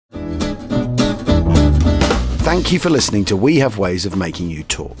Thank you for listening to We Have Ways of Making You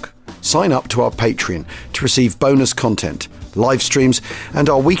Talk. Sign up to our Patreon to receive bonus content, live streams, and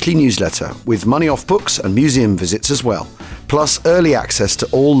our weekly newsletter with money off books and museum visits as well, plus early access to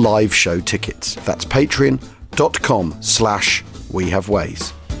all live show tickets. That's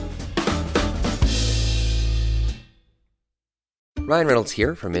patreon.com/wehaveways. Ryan Reynolds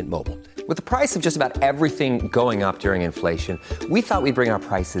here from Mint Mobile. With the price of just about everything going up during inflation, we thought we'd bring our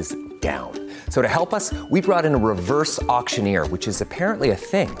prices down. So to help us, we brought in a reverse auctioneer, which is apparently a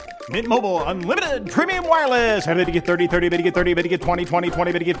thing. Mint Mobile Unlimited Premium Wireless. How to get 30, 30, bit to get 30, bit to get 20, 20,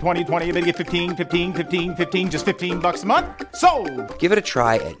 20, bit to get 20, 20, bit to get 15, 15, 15, 15, just $15 a month? Sold! Give it a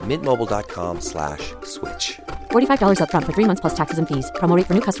try at mintmobile.com/switch. $45 up front for 3 months plus taxes and fees. Promo rate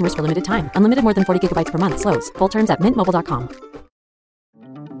for new customers for limited time. Unlimited more than 40 gigabytes per month. Slows full terms at mintmobile.com.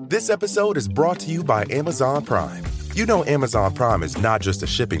 This episode is brought to you by Amazon Prime. You know Amazon Prime is not just a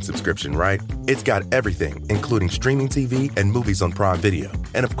shipping subscription, right? It's got everything, including streaming TV and movies on Prime Video.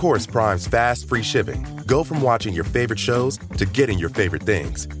 And of course, Prime's fast, free shipping. Go from watching your favorite shows to getting your favorite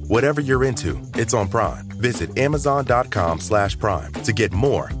things. Whatever you're into, it's on Prime. Visit amazon.com/Prime to get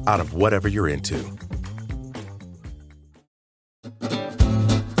more out of whatever you're into.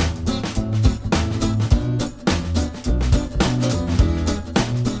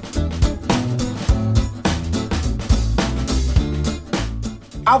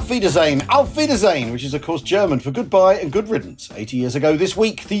 Auf Wiedersehen, which is of course German for goodbye and good riddance. 80 years ago this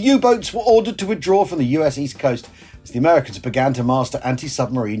week, the U-boats were ordered to withdraw from the US East Coast as the Americans began to master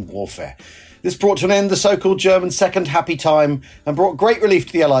anti-submarine warfare. This brought to an end the so-called German Second Happy Time and brought great relief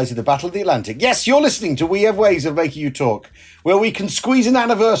to the Allies in the Battle of the Atlantic. Yes, you're listening to We Have Ways of Making You Talk, where we can squeeze an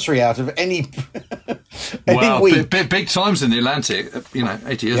anniversary out of any week. Big times in the Atlantic,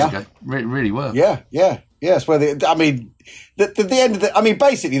 80 years ago. Really were. Yes, where the end of the,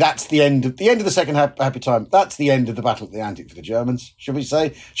 basically that's the end of the Second Happy Time. That's the end of the Battle of the Atlantic for the Germans, should we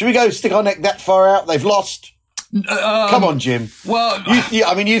say? Should we go stick our neck that far out? They've lost. Come on, Jim. Well,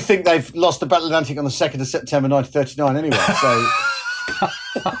 you think they've lost the Battle of the Atlantic on the 2nd of September 1939 anyway, so...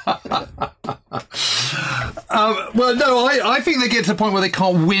 I think they get to the point where they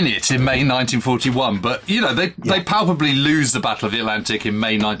can't win it in May 1941, but they palpably lose the Battle of the Atlantic in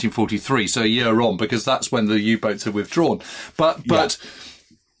May 1943, so a year on, because that's when the U-boats have withdrawn. But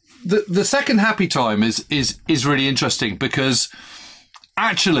the Second Happy Time is really interesting because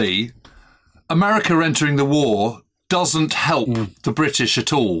actually America entering the war doesn't help the British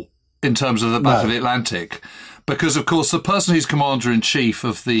at all in terms of the Battle of the Atlantic. Because, of course, the person who's Commander-in-Chief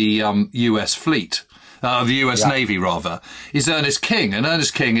of the US fleet, the US Navy, rather, is Ernest King. And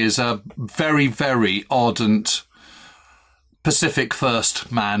Ernest King is a very, very ardent Pacific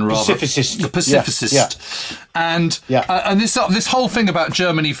First man, rather. Pacifist. A pacifist. Yeah. And this whole thing about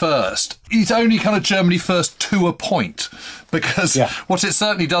Germany First, it's only kind of Germany First to a point. Because what it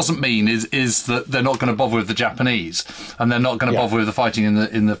certainly doesn't mean is that they're not going to bother with the Japanese. And they're not going to bother with the fighting in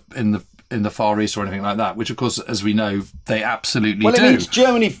the Far East or anything like that, which of course, as we know, they absolutely do. Well, it means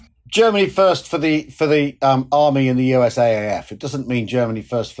Germany first for the army and the USAAF. It doesn't mean Germany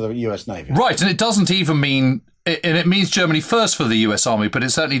first for the US Navy. Right, and it doesn't even mean, and it means Germany first for the US Army, but it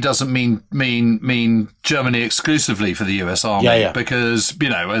certainly doesn't mean Germany exclusively for the US Army, because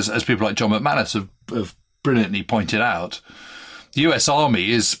as people like John McManus have brilliantly pointed out, the US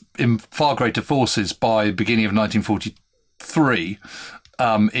Army is in far greater forces by the beginning of 1943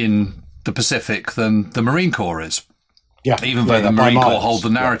 in the Pacific than the Marine Corps is. Even though the Marine Corps hold the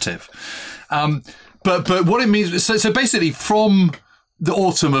narrative. But what it means, so basically from the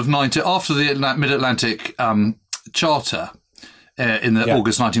autumn of after the Mid-Atlantic Charter in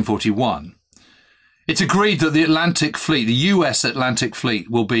August 1941, it's agreed that the Atlantic Fleet, the US Atlantic Fleet,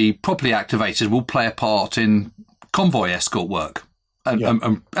 will be properly activated, will play a part in convoy escort work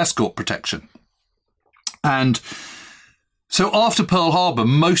and escort protection. And so after Pearl Harbor,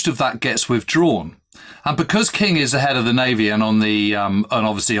 most of that gets withdrawn. And because King is the head of the Navy and and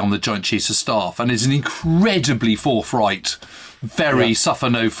obviously on the Joint Chiefs of Staff, and is an incredibly forthright, very suffer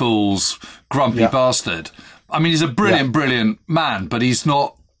no fools, grumpy bastard. I mean, he's a brilliant man, but he's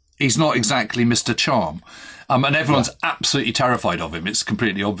not exactly Mr. Charm. And everyone's absolutely terrified of him. It's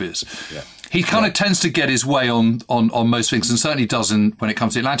completely obvious. Yeah. He kind of tends to get his way on most things, and certainly does when it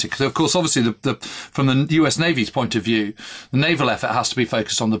comes to the Atlantic. So, of course, obviously, from the US Navy's point of view, the naval effort has to be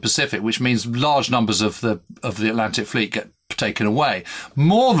focused on the Pacific, which means large numbers of the Atlantic Fleet get taken away.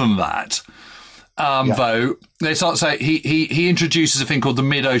 More than that, though, they start to say he introduces a thing called the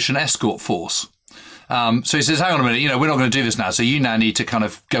Mid-Ocean Escort Force. So he says, hang on a minute, we're not going to do this now, so you now need to kind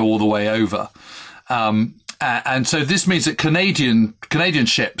of go all the way over. And so this means that Canadian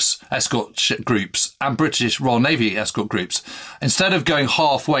ships, escort ship groups, and British Royal Navy escort groups, instead of going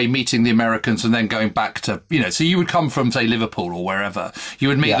halfway, meeting the Americans and then going back to, so you would come from, say, Liverpool or wherever, you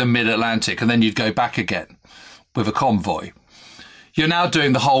would meet them mid-Atlantic and then you'd go back again with a convoy. You're now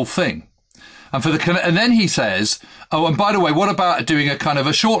doing the whole thing. And and then he says, oh, and by the way, what about doing a kind of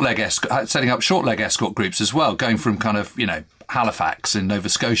a setting up short leg escort groups as well, going from kind of, Halifax in Nova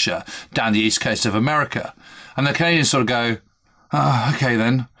Scotia down the east coast of America. And the Canadians sort of go, oh, okay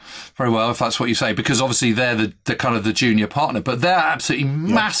then, very well, if that's what you say, because obviously they're the kind of the junior partner, but they're absolutely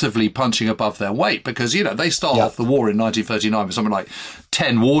massively punching above their weight because, they start off the war in 1939 with something like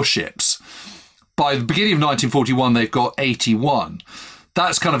 10 warships. By the beginning of 1941, they've got 81.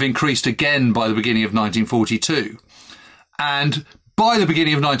 That's kind of increased again by the beginning of 1942. And by the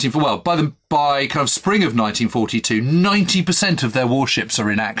beginning of by kind of spring of 1942, 90% of their warships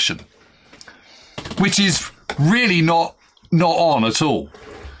are in action, which is really not on at all.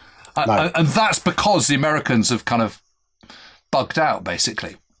 No. And that's because the Americans have kind of bugged out,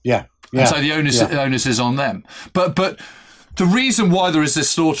 basically. Yeah. And so the onus is on them. But the reason why there is this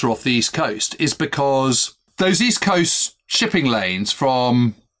slaughter off the East Coast is because those East Coast shipping lanes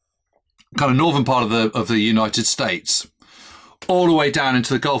from kind of northern part of the United States all the way down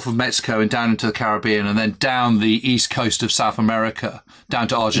into the Gulf of Mexico and down into the Caribbean and then down the east coast of South America, down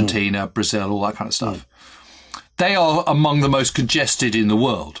to Argentina, Brazil, all that kind of stuff. They are among the most congested in the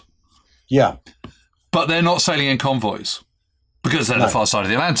world. Yeah. But they're not sailing in convoys because they're the far side of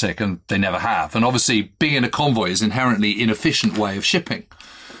the Atlantic and they never have. And obviously being in a convoy is inherently inefficient way of shipping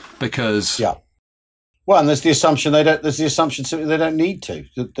because... Yeah. Well, and there's the assumption they don't need to.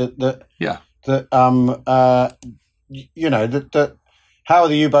 How are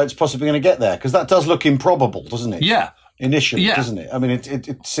the U-boats possibly going to get there? Because that does look improbable, doesn't it? Yeah. Initially, doesn't it? I mean,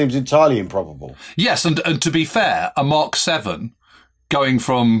 it seems entirely improbable. Yes, and to be fair, a Mark 7 going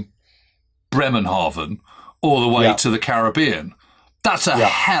from Bremerhaven all the way to the Caribbean, that's a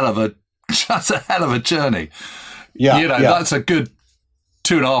hell of a journey. Yeah. That's a good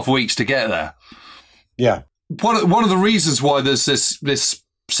 2.5 weeks to get there. Yeah. One of the reasons why there's this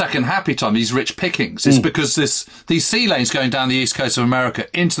second happy time, these rich pickings, is because these sea lanes going down the east coast of America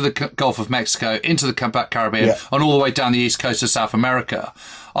into the Gulf of Mexico, into the Caribbean, and all the way down the east coast of South America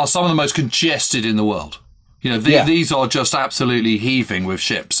are some of the most congested in the world. These are just absolutely heaving with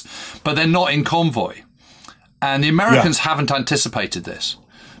ships, but they're not in convoy. And the Americans haven't anticipated this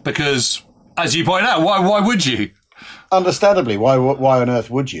because, as you point out, why would you? Understandably, why on earth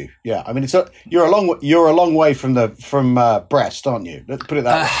would you? Yeah, I mean, you're a long way from Brest, aren't you? Let's put it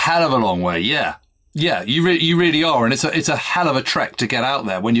that way. A hell of a long way, yeah. Yeah, you really are, and it's a hell of a trek to get out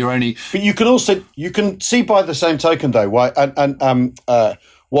there when you're only. But you can see by the same token though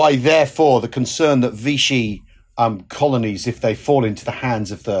why therefore the concern that Vichy colonies, if they fall into the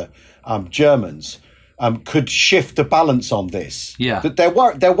hands of the Germans, could shift the balance on this. Yeah, that they're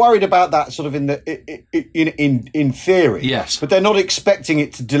worried about that sort of in theory. Yes, but they're not expecting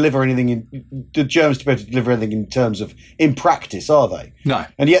it to deliver anything. The Germans to be able to deliver anything in terms of in practice, are they? No,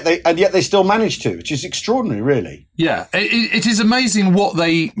 and yet they still manage to, which is extraordinary, really. Yeah, it is amazing what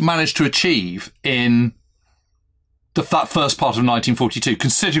they managed to achieve in that first part of 1942,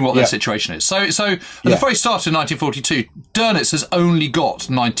 considering what their situation is. So at the very start of 1942, Dönitz has only got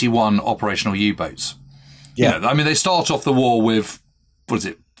 91 operational U-boats. Yeah. They start off the war with,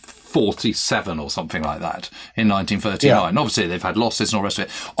 47 or something like that in 1939. Yeah. Obviously, they've had losses and all the rest of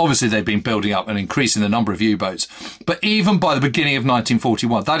it. Obviously, they've been building up and increasing the number of U-boats. But even by the beginning of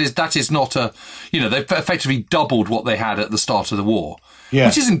 1941, that is not they've effectively doubled what they had at the start of the war,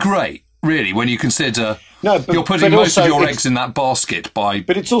 which isn't great, really, when you consider you're putting most of your eggs in that basket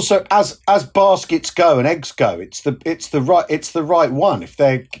But it's also as baskets go and eggs go, it's the right one. If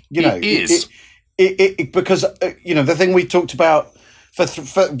they're it is. Because the thing we talked about for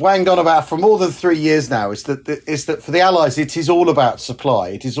wanged on about for more than 3 years now is that for the Allies it is all about supply,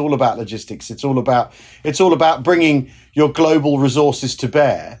 it is all about logistics, it's all about bringing your global resources to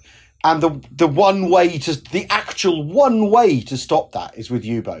bear, and the actual one way to stop that is with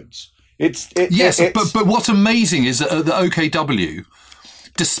U-boats. But what's amazing is that the OKW,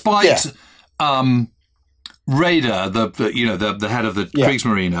 despite Raeder, the head of the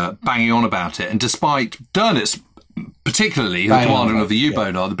Kriegsmarine, banging on about it, and despite Dönitz, particularly the commander of the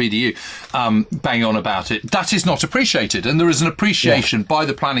U-boat, the BDU, banging on about it, that is not appreciated. And there is an appreciation by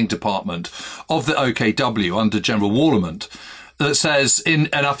the planning department of the OKW under General Wallemand that says, and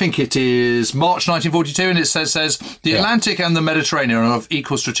I think it is March 1942, and it says the Atlantic and the Mediterranean are of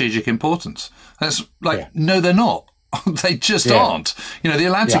equal strategic importance. That's no, they're not. They just aren't. The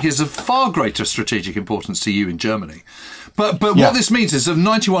Atlantic is of far greater strategic importance to you in Germany. But what this means is of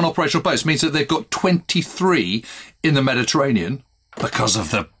 91 operational boats means that they've got 23 in the Mediterranean because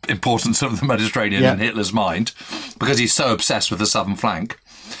of the importance of the Mediterranean in Hitler's mind, because he's so obsessed with the southern flank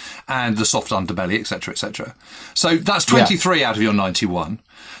and the soft underbelly, etc., etc. So that's 23 out of your 91.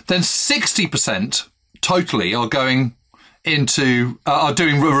 Then 60% totally are going into are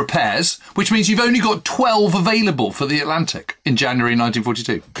doing repairs, which means you've only got 12 available for the Atlantic in January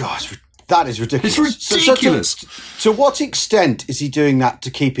 1942. Gosh, that is ridiculous. It's ridiculous. So to what extent is he doing that to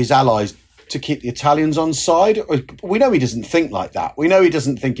keep his allies, to keep the Italians on side? We know he doesn't think like that. We know he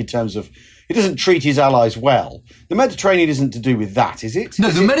doesn't think in terms of, he doesn't treat his allies well. The Mediterranean isn't to do with that, is it? No,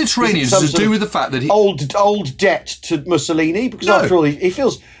 the Mediterranean is to do with the fact that he... Old debt to Mussolini? Because after all, he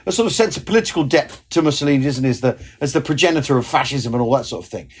feels a sort of sense of political debt to Mussolini, isn't he, as the progenitor of fascism and all that sort of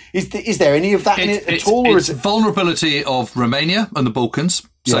thing. Is there any of that in it at all? It's vulnerability of Romania and the Balkans.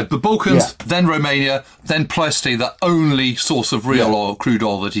 So the Balkans, then Romania, then Ploesti, the only source of real oil, crude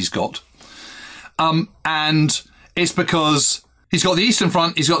oil that he's got. And it's because... he's got the Eastern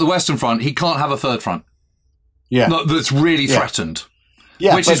Front, he's got the Western Front, he can't have a third front. That's really threatened.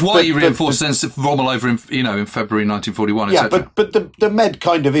 Which is why you reinforced Rommel over in February 1941, etc. But the Med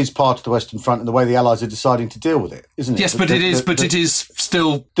kind of is part of the Western Front and the way the Allies are deciding to deal with it, isn't it? Yes, but it is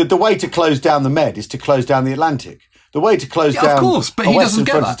still... The way to close down the Med is to close down the Atlantic. The way to close down... of course, but he doesn't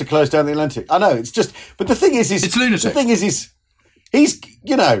get that. Is to close down the Atlantic. I know, it's just... But the thing is... It's lunatic. The thing is he's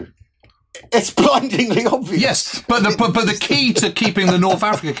it's blindingly obvious. Yes, but the key to keeping the North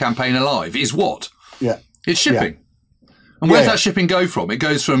Africa campaign alive is what? Yeah. It's shipping. And where does that shipping go from? It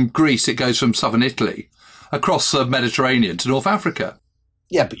goes from Greece, it goes from southern Italy, across the Mediterranean to North Africa.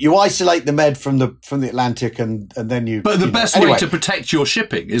 Yeah, but you isolate the Med from the Atlantic and then you... But the best way to protect your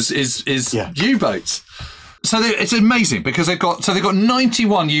shipping is U-boats. So it's amazing because they've got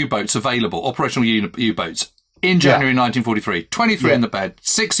 91 U-boats available, operational U-boats, in January 1943. 23 in the bed.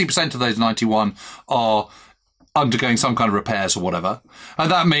 60% of those 91 are undergoing some kind of repairs or whatever. And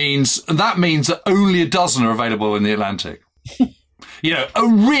that means that only a dozen are available in the Atlantic.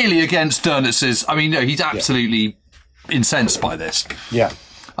 Really against Dönitz's... I mean, he's absolutely incensed by this. Yeah.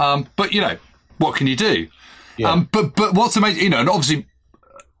 But, what can you do? Yeah. But what's amazing, and obviously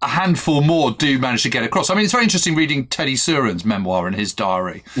a handful more do manage to get across. I mean, it's very interesting reading Teddy Surin's memoir in his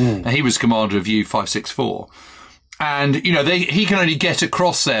diary. And he was commander of U-564. And, he can only get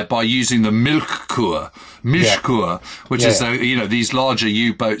across there by using the Milchkur, which is, these larger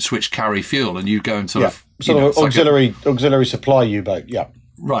U-boats which carry fuel, and you go and sort of auxiliary supply U-boat,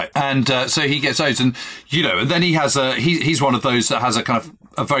 Right. And so he gets those, and, and then he has he's one of those that has a kind of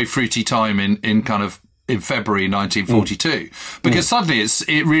a very fruity time in February 1942, because suddenly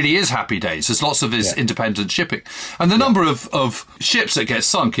it really is happy days. There's lots of this independent shipping, and the number of ships that get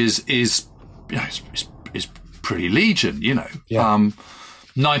sunk is pretty legion.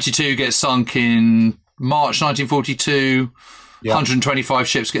 92 gets sunk in March 1942. 125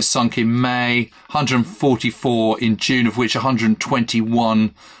 ships get sunk in May. 144 in June, of which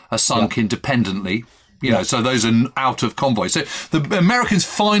 121 are sunk independently. So those are out of convoy. So the Americans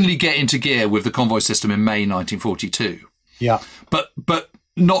finally get into gear with the convoy system in May 1942. Yeah. But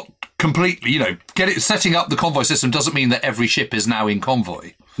not completely, setting up the convoy system doesn't mean that every ship is now in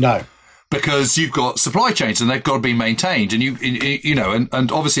convoy. No. Because you've got supply chains and they've got to be maintained. And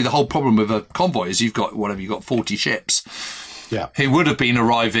and obviously the whole problem with a convoy is you've got 40 ships. Yeah. Who would have been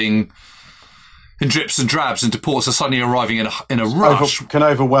arriving in drips and drabs into ports are suddenly arriving in a rush. Can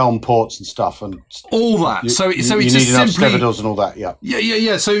overwhelm ports and stuff and all that. So you need enough stevedores and all that. Yeah.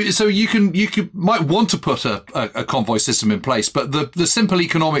 So you might want to put a convoy system in place, but the simple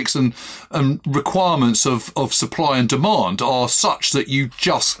economics and requirements of supply and demand are such that you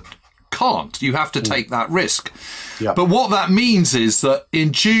just can't. You have to take that risk. Yeah. But what that means is that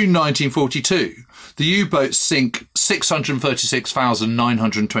in June 1942, the U-boats sink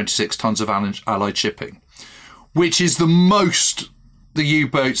 636,926 tons of Allied shipping, which is the most the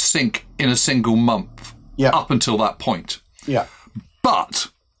U-boats sink in a single month up until that point. Yeah. But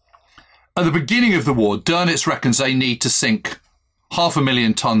at the beginning of the war, Dönitz reckons they need to sink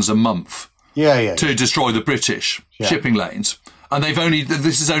 500,000 tons a month to destroy the British shipping lanes. And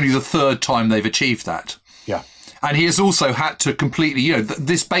this is only the third time they've achieved that. Yeah. And he has also had to completely,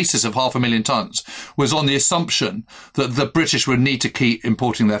 this basis of 500,000 tons was on the assumption that the British would need to keep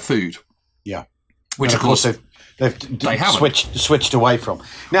importing their food. Yeah. Which, of course, they haven't switched away from.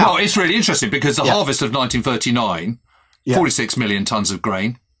 Now, it's really interesting because the harvest of 1939, 46 million tons of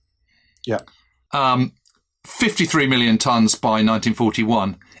grain. Yeah. 53 million tons by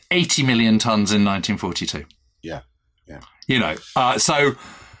 1941, 80 million tons in 1942. Yeah. So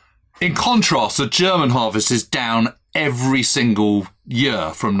in contrast, the German harvest is down every single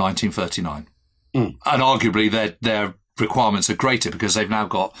year from 1939. And arguably their requirements are greater because they've now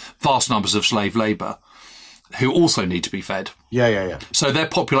got vast numbers of slave labour who also need to be fed. Yeah. So their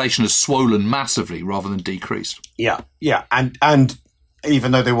population has swollen massively rather than decreased. Yeah. And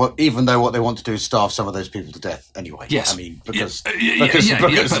even though what they want to do is starve some of those people to death anyway. Yes. I mean, because but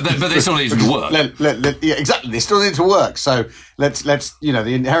they still need to work. Exactly. They still need to work. So let's the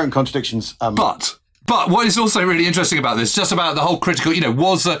inherent contradictions. But what is also really interesting about this, just about the whole critical,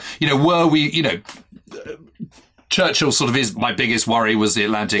 were we, Churchill sort of is my biggest worry was the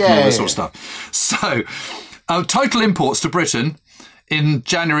Atlantic and all this sort of stuff. So total imports to Britain in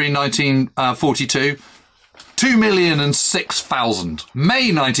January 1942, 2,006,000.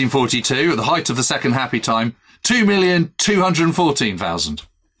 May 1942, at the height of the second happy time, 2,214,000.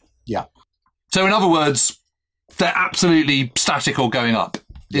 Yeah. So in other words, they're absolutely static or going up.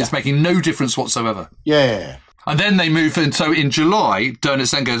 It's making no difference whatsoever. Yeah. And then they move in. So in July,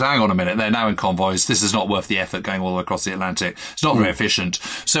 Dönitz then goes, hang on a minute, they're now in convoys. This is not worth the effort going all the way across the Atlantic. It's not very efficient.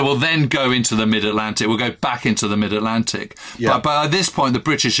 So we'll then go into the mid-Atlantic. We'll go back into the mid-Atlantic. Yeah. But by this point, the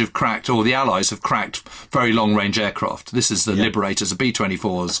British have cracked, or the Allies have cracked, very long-range aircraft. This is the Liberators, the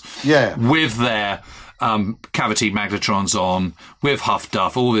B-24s. Yeah. With their cavity magnetrons on, with Huff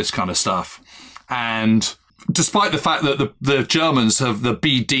Duff, all this kind of stuff. And despite the fact that the Germans have the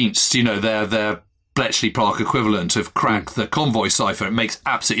B-Dienst, their Bletchley Park equivalent of crack the convoy cipher, it makes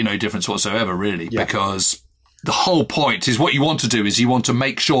absolutely no difference whatsoever, really, because the whole point is what you want to do is you want to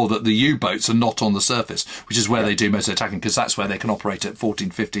make sure that the U-boats are not on the surface, which is where they do most of the attacking, because that's where they can operate at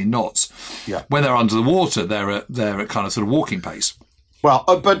 14, 15 knots. Yeah. When they're under the water, they're at kind of sort of walking pace. Well,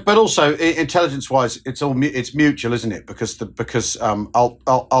 but also intelligence-wise, it's mutual, isn't it? Because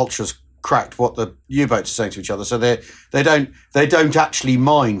Ultras cracked what the U-boats are saying to each other, so they don't actually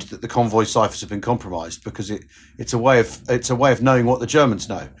mind that the convoy ciphers have been compromised, because it's a way of knowing what the Germans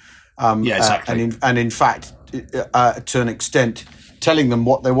know. Exactly. And in fact, to an extent, telling them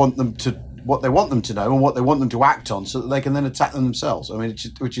what they want them to know and what they want them to act on, so that they can then attack them themselves. I mean,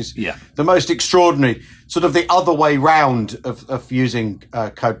 which is the most extraordinary, sort of the other way round of using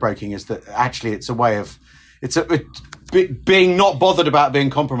code breaking, is that actually it's a way of being not bothered about being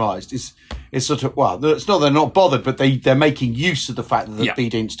compromised is sort of, well, it's not they're not bothered, but they're making use of the fact that the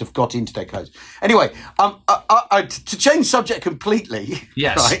B-Dienst have got into their codes. Anyway, to change subject completely,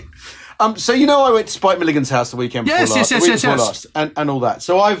 right? So I went to Spike Milligan's house the weekend before last, and all that.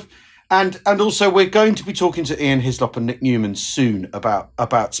 So and also we're going to be talking to Ian Hislop and Nick Newman soon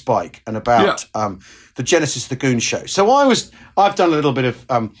about Spike and about the genesis of the Goon Show. So I've done a little bit of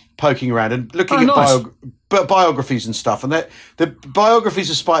poking around and looking at biographies and stuff, and the biographies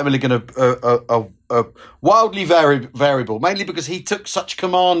of Spike Milligan are wildly variable, mainly because he took such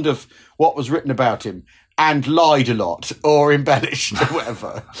command of what was written about him and lied a lot or embellished or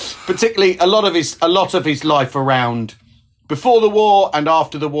whatever. Particularly a lot of his life around before the war and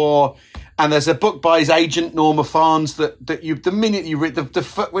after the war. And there's a book by his agent Norma Farnes that you, the minute you read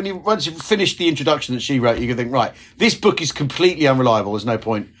once you finish the introduction that she wrote, you can think, right, this book is completely unreliable. There's no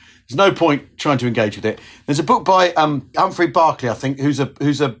point trying to engage with it. There's a book by Humphrey Barclay, I think, who was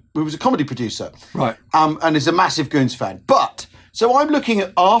a comedy producer, right? And is a massive Goons fan. But so I'm looking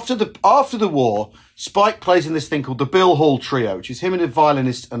at after the war, Spike plays in this thing called the Bill Hall Trio, which is him and a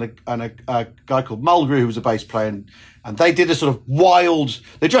violinist and a guy called Mulgrew, who was a bass player. And they did a sort of wild,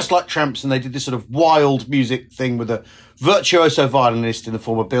 they're just like Tramps, and they did this sort of wild music thing with a virtuoso violinist in the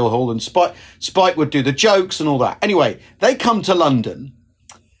form of Bill Hall, and Spike would do the jokes and all that. Anyway, they come to London,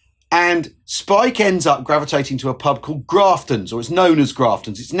 and Spike ends up gravitating to a pub called Grafton's, or it's known as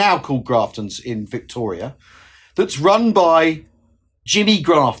Grafton's. It's now called Grafton's in Victoria, that's run by Jimmy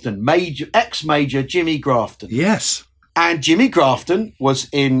Grafton, ex-Major Jimmy Grafton. Yes. And Jimmy Grafton was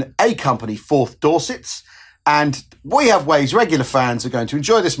in A Company, 4th Dorsets. And we have ways regular fans are going to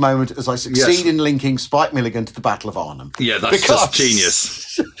enjoy this moment as I succeed in linking Spike Milligan to the Battle of Arnhem. Yeah, that's just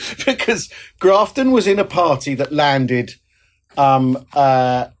genius. Because Grafton was in a party that landed on the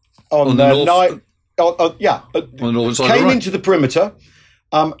night. On the northern side, came into the perimeter,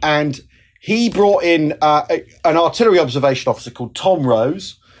 and he brought in an artillery observation officer called Tom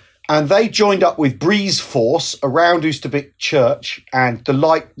Rose. And they joined up with Breeze Force around Oosterbeek Church and the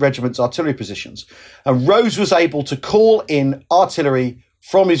light regiment's artillery positions. And Rose was able to call in artillery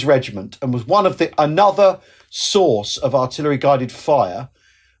from his regiment and was another source of artillery guided fire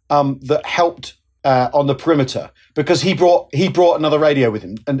that helped on the perimeter, because he brought another radio with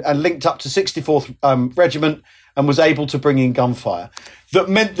him and linked up to 64th Regiment and was able to bring in gunfire. That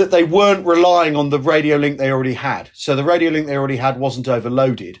meant that they weren't relying on the radio link they already had. So the radio link they already had wasn't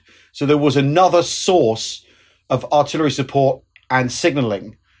overloaded. So there was another source of artillery support and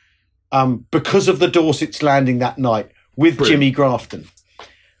signalling because of the Dorsets landing that night with Brilliant. Jimmy Grafton.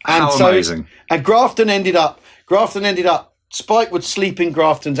 And How amazing. And Grafton ended up, Spike would sleep in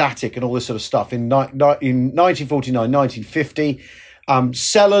Grafton's attic and all this sort of stuff in 1949, 1950.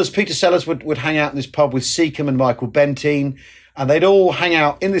 Peter Sellers would hang out in this pub with Seacombe and Michael Benteen, and they'd all hang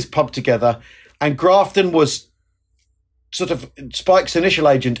out in this pub together. And Grafton was sort of Spike's initial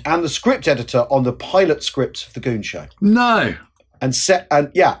agent and the script editor on the pilot scripts of The Goon Show. No. And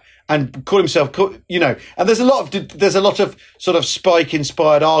called himself, and there's a lot of sort of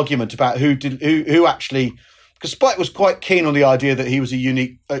Spike-inspired argument about who actually, because Spike was quite keen on the idea that he was a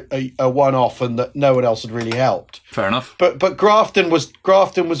unique, a one-off, and that no one else had really helped. Fair enough. But Grafton was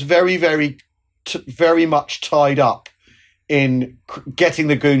very, very, very much tied up in getting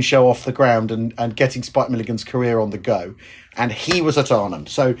the Goon Show off the ground and getting Spike Milligan's career on the go. And he was at Arnhem.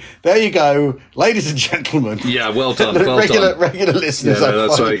 So there you go, ladies and gentlemen. Yeah, well done. Regular listeners. Yeah,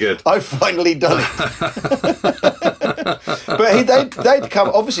 that's very good. I've finally done it. But they'd come.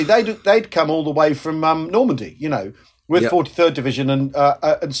 Obviously, they'd come all the way from Normandy. With 43rd Division,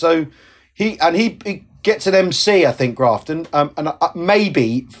 and so he gets an MC. I think Grafton, and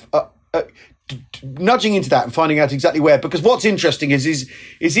maybe. Nudging into that and finding out exactly where, because what's interesting is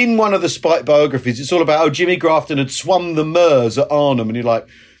in one of the Spike biographies, it's all about Jimmy Grafton had swum the Meuse at Arnhem, and you're like,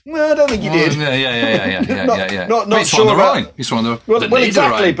 no, I don't think he did. Yeah. Not sure about. He swam the well,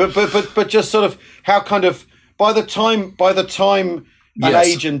 exactly, but just sort of how kind of by the time an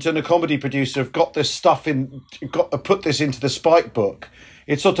agent and a comedy producer have got this stuff put this into the Spike book,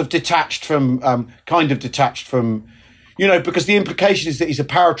 it's sort of detached from. Because the implication is that he's a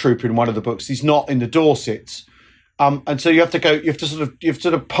paratrooper in one of the books. He's not in the Dorsets. And so you have to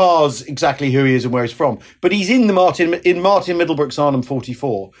sort of parse exactly who he is and where he's from. But he's in Martin Middlebrook's Arnhem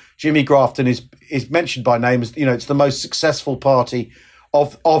 44. Jimmy Grafton is mentioned by name as, it's the most successful party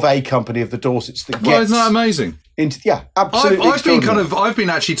of a company of the Dorsets that gets. Well, isn't that amazing? Absolutely. I've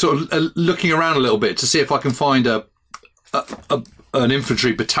been actually sort of looking around a little bit to see if I can find an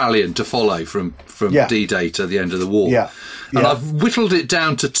infantry battalion to follow from D-Day to the end of the war. And I've whittled it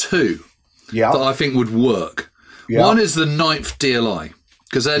down to two that I think would work. One is the 9th DLI,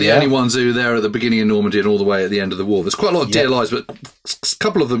 because they're the only ones who were there at the beginning of Normandy and all the way at the end of the war. There's quite a lot of DLIs, but a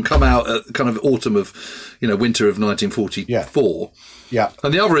couple of them come out at kind of autumn of, winter of 1944. Yeah.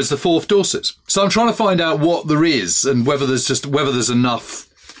 And the other is the 4th Dorsets. So I'm trying to find out what there is and whether there's enough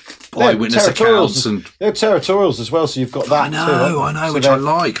eyewitness accounts, and they're territorials as well. So you've got that. I know, which I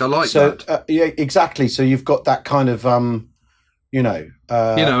like. I like that. Exactly. So you've got that kind of, and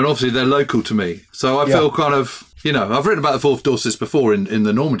obviously they're local to me. So I feel kind of, I've written about the 4th Dorsets before in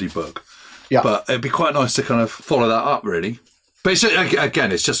the Normandy book. Yeah. But it'd be quite nice to kind of follow that up, really. But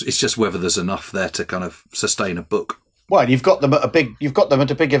it's just whether there's enough there to kind of sustain a book. Well, you've got them at a big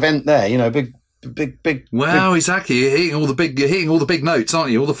event there. Big. Well, exactly. You're hitting all the big notes,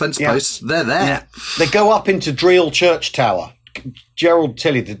 aren't you? All the fence posts, they're there. Yeah. They go up into Dreel Church Tower. Gerald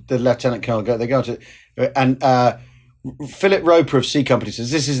Tilley, the Lieutenant Colonel, they go to, and Philip Roper of C Company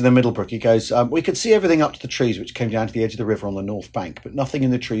says, this is in the Middlebrook. He goes, we could see everything up to the trees which came down to the edge of the river on the north bank, but nothing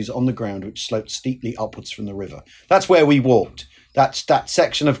in the trees on the ground which sloped steeply upwards from the river. That's where we walked. That's that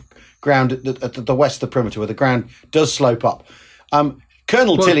section of ground at the west of the perimeter where the ground does slope up.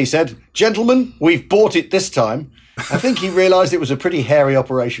 Colonel Tilley said, gentlemen, we've bought it this time. I think he realised it was a pretty hairy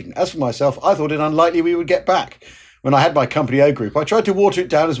operation. As for myself, I thought it unlikely we would get back. When I had my Company O group, I tried to water it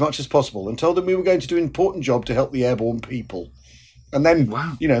down as much as possible and told them we were going to do an important job to help the airborne people. And then,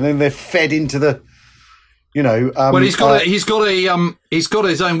 then they're fed into the, well, he's got his own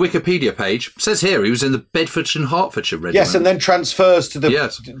Wikipedia page. It says here he was in the Bedfordshire and Hertfordshire Regiment. Yes, and then transfers to the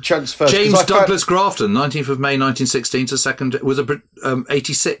James Douglas Grafton, 19th of May 1916 to 2nd was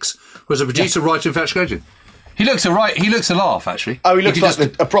 86. Was a producer, writer, and fabricator. He looks a laugh, actually. Oh, he looks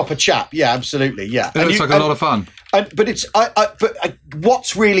like a proper chap. Yeah, absolutely. Yeah, it looks like a lot of fun. But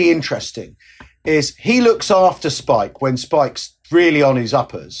what's really interesting is he looks after Spike when Spike's really on his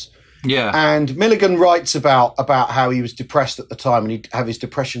uppers. Yeah. And Milligan writes about how he was depressed at the time and he'd have his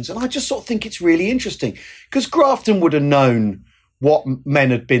depressions. And I just sort of think it's really interesting because Grafton would have known what men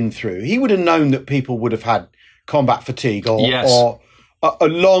had been through. He would have known that people would have had combat fatigue or a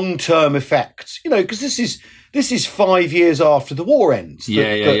long-term effect, because this is 5 years after the war ends.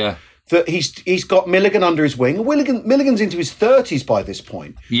 that he's got Milligan under his wing. Milligan's into his 30s by this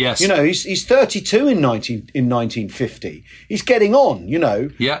point. Yes. He's 32 in 1950. He's getting on,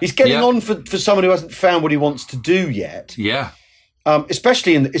 Yeah. He's getting on for someone who hasn't found what he wants to do yet. Yeah.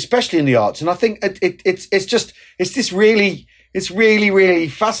 Especially in the arts. And I think it's really, really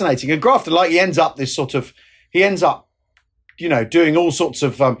fascinating. And Grafton, he ends up doing all sorts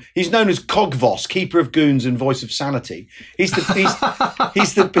of. He's known as Cogvoss, Keeper of Goons and Voice of Sanity. He ends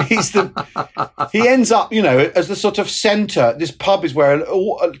up, as the sort of centre. This pub is where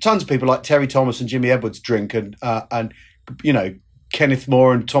tons of people like Terry Thomas and Jimmy Edwards drink, and Kenneth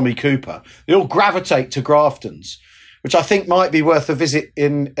Moore and Tommy Cooper. They all gravitate to Grafton's, which I think might be worth a visit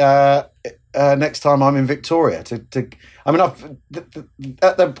in next time I'm in Victoria. At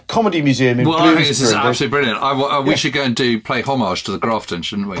the Comedy Museum in Bloomsbury. I think this is absolutely brilliant. We should go and play homage to the Grafton,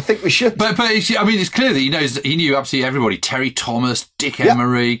 shouldn't we? I think we should. But it's clear that he knew absolutely everybody. Terry Thomas, Dick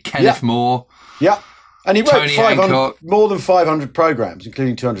Emery, Kenneth Moore. Yeah. And he wrote Hancock. more than 500 programmes,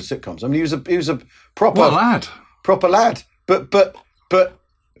 including 200 sitcoms. I mean, he was a proper lad. Proper lad. But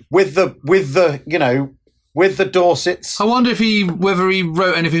with the Dorsets. I wonder whether he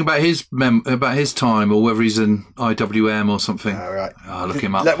wrote anything about his time, or whether he's an IWM or something. All right. I'll look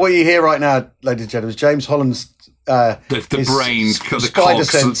him up. What you hear right now, ladies and gentlemen, is James Holland's the brain, the spider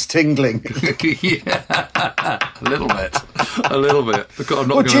sense tingling. Yeah, a little bit. I'm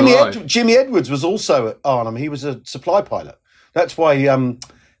not going to lie. Jimmy Edwards was also at Arnhem. He was a supply pilot. That's why he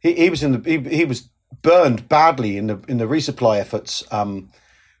was burned badly in the resupply efforts.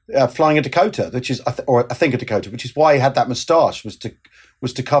 Flying a Dakota, which is, I think a Dakota, which is why he had that moustache, was to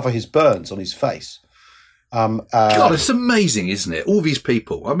cover his burns on his face. God, it's amazing, isn't it? All these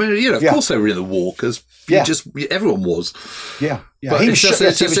people. I mean, of course they were in the war, because everyone was. Yeah. But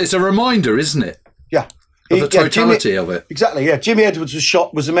it's a reminder, isn't it? Yeah. Of the totality of it. Exactly, yeah. Jimmy Edwards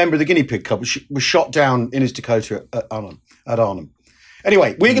was a member of the Guinea Pig Club, was shot down in his Dakota at Arnhem.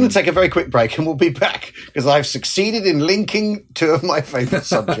 Anyway, we're going to take a very quick break, and we'll be back, because I've succeeded in linking two of my favourite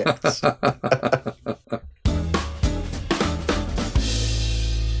subjects.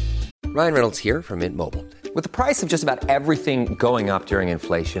 Ryan Reynolds here from Mint Mobile. With the price of just about everything going up during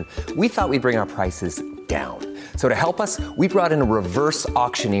inflation, we thought we'd bring our prices down. So to help us, we brought in a reverse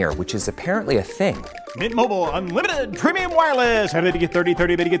auctioneer, which is apparently a thing. Mint Mobile Unlimited Premium Wireless. How to get 30,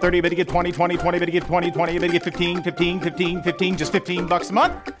 30, bit to get 30, bit to get 20, 20, 20, bit to get 20, 20, bit to get 15, 15, 15, 15, just $15 a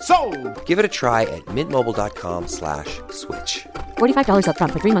month? Sold! Give it a try at mintmobile.com/switch. $45 up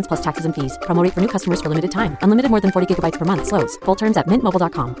front for 3 months plus taxes and fees. Promo rate for new customers for limited time. Unlimited more than 40 gigabytes per month. Slows full terms at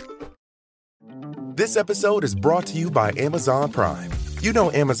mintmobile.com. This episode is brought to you by Amazon Prime. You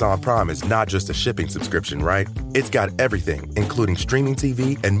know Amazon Prime is not just a shipping subscription, right? It's got everything, including streaming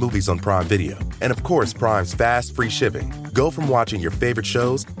TV and movies on Prime Video. And of course, Prime's fast, free shipping. Go from watching your favorite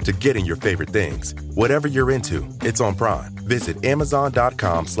shows to getting your favorite things. Whatever you're into, it's on Prime. Visit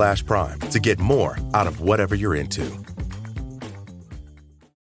Amazon.com/Prime to get more out of whatever you're into.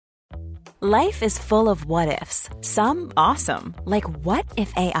 Life is full of what-ifs. Some awesome, like what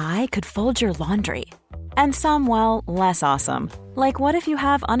if AI could fold your laundry? And some, well, less awesome, like what if you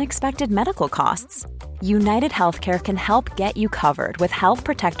have unexpected medical costs? United Healthcare can help get you covered with Health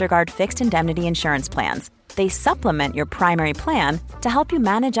Protector Guard fixed indemnity insurance plans. They supplement your primary plan to help you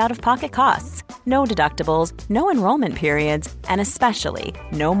manage out-of-pocket costs. No deductibles, no enrollment periods, and especially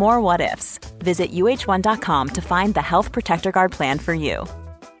no more what-ifs. Visit uh1.com to find the Health Protector Guard plan for you.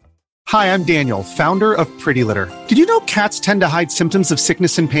 Hi, I'm Daniel, founder of Pretty Litter. Did you know cats tend to hide symptoms of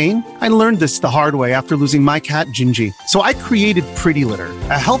sickness and pain? I learned this the hard way after losing my cat, Gingy. So I created Pretty Litter,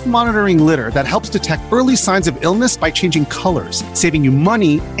 a health monitoring litter that helps detect early signs of illness by changing colors, saving you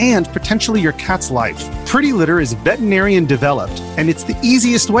money and potentially your cat's life. Pretty Litter is veterinarian developed, and it's the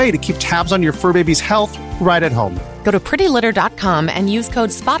easiest way to keep tabs on your fur baby's health right at home. Go to prettylitter.com and use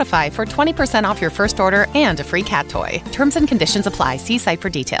code SPOTIFY for 20% off your first order and a free cat toy. Terms and conditions apply. See site for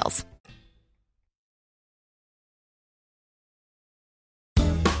details.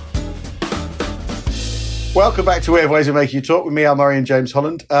 Welcome back to Weird Ways of Making You Talk with me, Al Murray, and James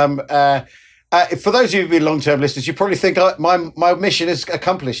Holland. For those of you who've been long-term listeners, you probably think my mission is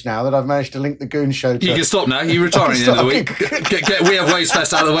accomplished now that I've managed to link the Goon Show to... You can stop now. You're retiring at the end of the week. Get We Have Ways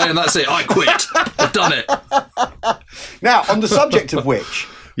Fest out of the way, and that's it. I quit. I've done it. Now, on the subject of which...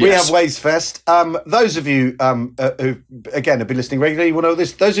 We have Ways Fest. Those of you who, again, have been listening regularly will know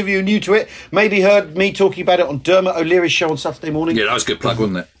this. Those of you who are new to it maybe heard me talking about it on Dermot O'Leary's show on Saturday morning. Yeah, that was a good plug,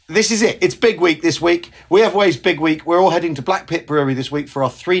 wasn't it? This is it. It's Big Week this week. We Have Ways Big Week. We're all heading to Black Pit Brewery this week for our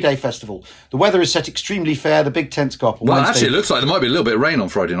 3-day festival. The weather is set extremely fair. The big tents go up on Wednesday. Actually, it looks like there might be a little bit of rain on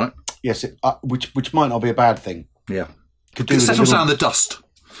Friday night. Yes, which might not be a bad thing. Yeah. Could do settles down the dust.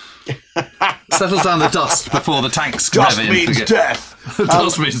 Settles down the dust before the tanks dust rev in. Means death.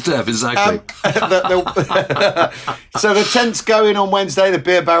 Dust means death, exactly. So the tents go in on Wednesday. The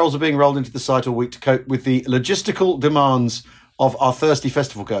beer barrels are being rolled into the site all week to cope with the logistical demands of our thirsty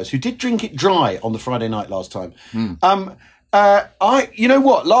festival goers, who did drink it dry on the Friday night last time. You know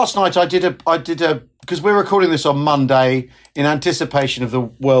what? Last night I did a because we're recording this on Monday in anticipation of the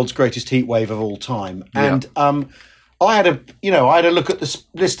world's greatest heat wave of all time, and I had a look at the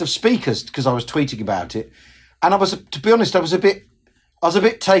list of speakers because I was tweeting about it, and to be honest, I was a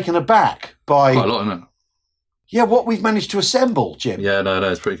bit taken aback by quite a lot, isn't it? Yeah, what we've managed to assemble, Jim. Yeah, no,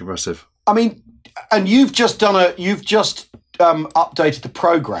 it's pretty impressive. I mean, and you've just updated the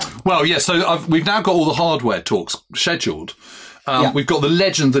programme. Well, yeah, so we've now got all the hardware talks scheduled. We've got the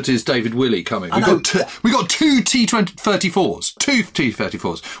legend that is David Willey coming. We've got two T-34s. Two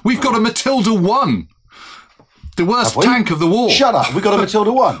T-34s. We've got a Matilda 1. The worst tank of the war. Shut up. We've got a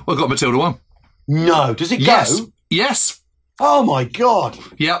Matilda 1. We've got a Matilda 1. No. Does it go? Yes. Oh, my God.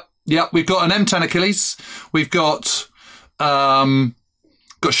 Yep. We've got an M10 Achilles. We've got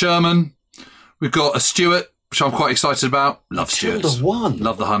Sherman. We've got a Stuart, which I'm quite excited about. Love Stuarts. Matilda 1.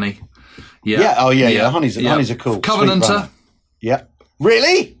 Love the Honey. Yeah. Oh, yeah. Honey's are cool. Covenanter. Yeah.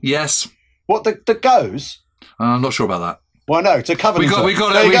 Really? Yes. What, that goes? I'm not sure about that. Well, no, it's a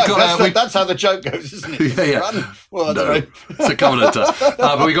Covenanter. That's how the joke goes, isn't it? Yeah. Well, I don't know. It's a Covenanter.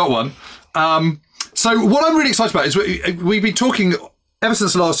 But we got one. So what I'm really excited about is we've been talking ever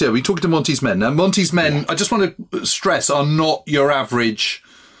since last year. We're talking to Monty's Men. Now, Monty's Men, I just want to stress, are not your average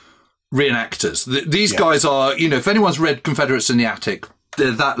reenactors. These guys are, if anyone's read Confederates in the Attic,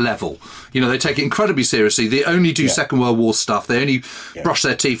 they're that level. They take it incredibly seriously. They only do Second World War stuff. They only brush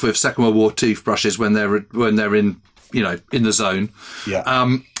their teeth with Second World War toothbrushes when they're in in the zone. Yeah.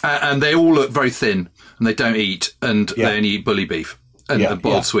 And they all look very thin, and they don't eat, and they only eat bully beef and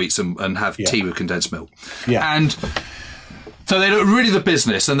boiled sweets and have tea with condensed milk. Yeah. And so they look really the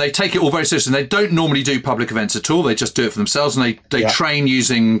business, and they take it all very seriously. And they don't normally do public events at all. They just do it for themselves, and they train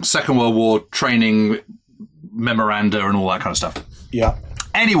using Second World War training memoranda and all that kind of stuff. Yeah.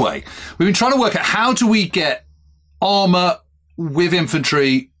 Anyway, we've been trying to work out how do we get armour with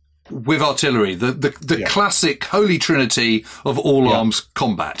infantry, with artillery, the classic holy trinity of all arms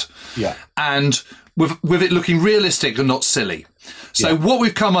combat. Yeah. And with it looking realistic and not silly. So what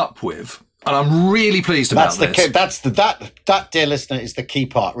we've come up with, and I'm really pleased about this. That, dear listener, is the key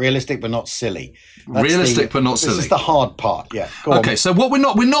part. Realistic but not silly. But not silly. This is the hard part. Yeah. Go on. So what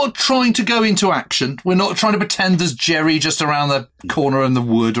we're not trying to go into action. We're not trying to pretend there's Jerry just around the corner in the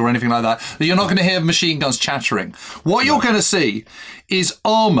wood or anything like that. You're not going to hear machine guns chattering. What you're going to see is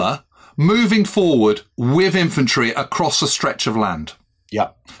armour moving forward with infantry across a stretch of land. Yeah.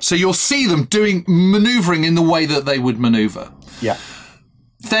 So you'll see them manoeuvring in the way that they would manoeuvre. Yeah.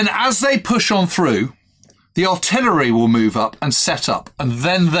 Then as they push on through, the artillery will move up and set up, and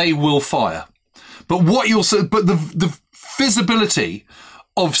then they will fire. But the visibility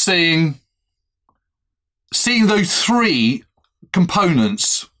of seeing those three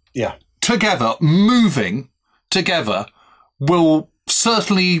components together, moving together, will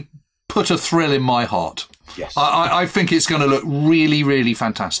certainly put a thrill in my heart. Yes. I think it's going to look really, really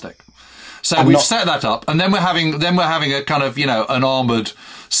fantastic. So we've set that up, and then we're having a kind of an armoured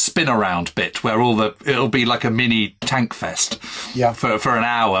spin around bit where it'll be like a mini tank fest for an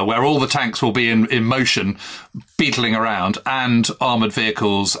hour, where all the tanks will be in motion, beetling around, and armoured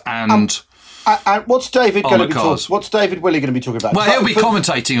vehicles and what's David going to be talking? What's David Willey going to be talking about? Well, he'll be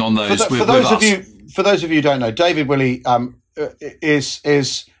commentating on those. For those of you who don't know, David Willey is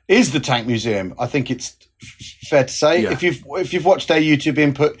the Tank Museum. I think it's fair to say. Yeah. If you've watched their YouTube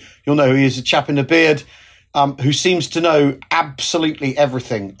input, you'll know he is a chap in a beard who seems to know absolutely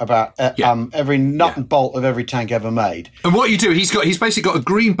everything about every nut and bolt of every tank ever made. And what you do, he's basically got a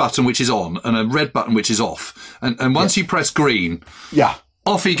green button which is on and a red button which is off. And once you press green,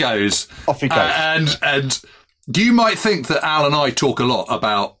 off he goes. And you might think that Al and I talk a lot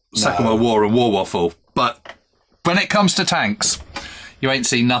about Second World War and war waffle, but when it comes to tanks, you ain't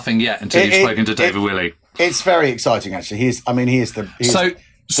seen nothing yet until you've spoken to David Willey. It's very exciting, actually. He is the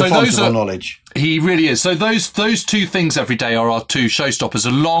font those of our knowledge. He really is. So those two things every day are our two showstoppers,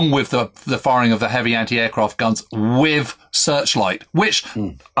 along with the firing of the heavy anti-aircraft guns with searchlight, which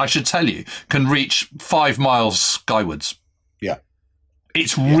I should tell you can reach 5 miles skywards. Yeah.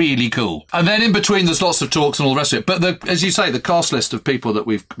 It's really cool. And then in between, there's lots of talks and all the rest of it. But as you say, the cast list of people that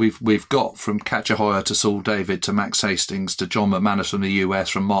we've got, from Katja Hoyer to Saul David to Max Hastings to John McManus from the US,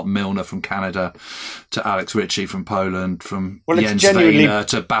 from Martin Milner from Canada to Alex Ritchie from Poland, from Jens Wehner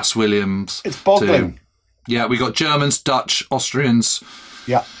to Bass Williams. It's boggling. We got Germans, Dutch, Austrians.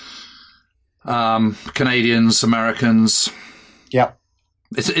 Yeah. Canadians, Americans. Yeah.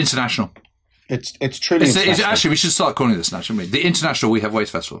 It's international. It's truly international. Actually, we should start calling this now, shouldn't we? The International We Have Ways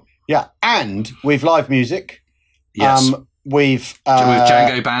Festival. Yeah, and we've live music. Yes. We've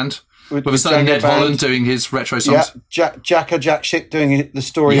Django Band. With a certain Ned Holland doing his retro songs. Yeah, Jack Schick doing the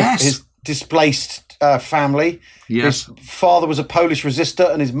story of his displaced family. Yes. His father was a Polish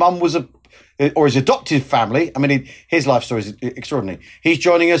resistor and his mum was his adopted family. I mean, his life story is extraordinary. He's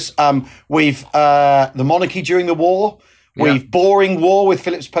joining us. We've the monarchy during the war. We've Boring War with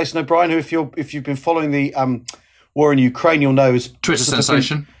Philip Payson O'Brien, who, if you've been following the war in Ukraine, you'll know is Twitter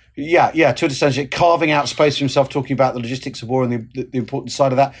sensation. Twitter sensation, carving out space for himself, talking about the logistics of war and the important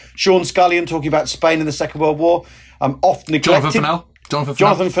side of that. Sean Scullion talking about Spain in the Second World War. Oft neglected.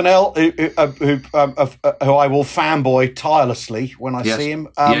 Jonathan Fennell, who I will fanboy tirelessly when I see him.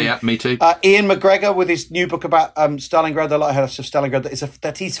 Me too. Ian McGregor with his new book about Stalingrad, The Lighthouse of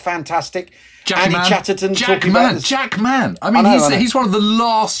Stalingrad. He's fantastic. Andy Chatterton talking about this. Jack Mann. I mean, he's one of the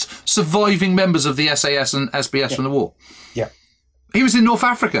last surviving members of the SAS and SBS from the war. Yeah. He was in North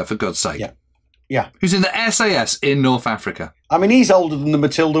Africa, for God's sake. Yeah. He was in the SAS in North Africa. I mean, he's older than the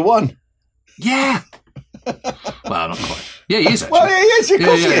Matilda one. Yeah. Well, not quite. Yeah, he is, actually. Well, he is. Of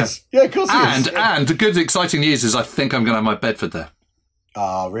course he is. Yeah, of course he is. And the good, exciting news is I think I'm going to have my Bedford there.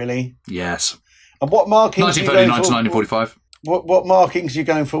 Oh, really? Yes. And what markings 1939 to 1945. What markings are you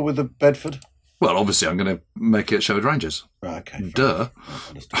going for with the Bedford? Well, obviously, I'm going to make it Sherwood Rangers. Right, okay. Duh.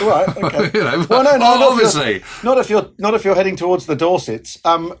 All right, okay. Well, no, obviously. Not if you're heading towards the Dorsets.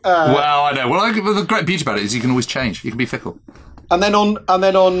 Well, I know. Well, the great beauty about it is you can always change. You can be fickle. And then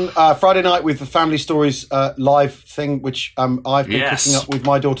on Friday night with the Family Stories live thing, which I've been picking up with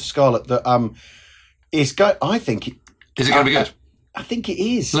my daughter Scarlett, that is going. I think. Is it going to be good? I think it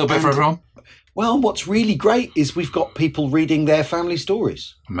is. A little bit for everyone. Well, what's really great is we've got people reading their family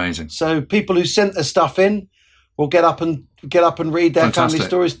stories. Amazing. So people who sent their stuff in will get up and read their family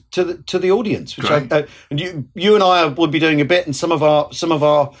stories to the audience. Which and you and I will be doing a bit, and some of our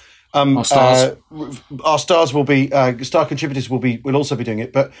stars will be star contributors will also be doing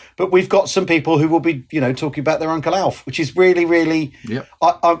it. But we've got some people who will be talking about their Uncle Alf, which is really, really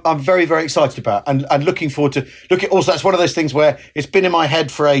I'm very, very excited about and looking forward to. Also, it's one of those things where it's been in my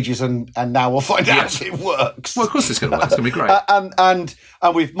head for ages, and now we'll find out if it works. Well, of course it's going to work. It's going to be great. And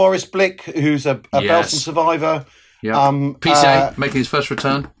with Maurice Blick, who's a Belsen survivor. Yeah. PCA making his first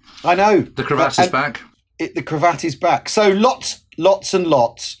return. I know. The cravat is back. The cravat is back. So lots and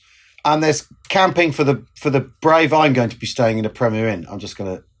lots. And there's camping for the brave. I'm going to be staying in a Premier Inn. I'm just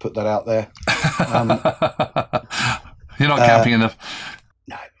going to put that out there. You're not camping enough.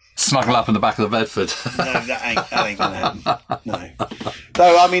 No. Snuggle up in the back of the Bedford. No, that ain't going to happen. No.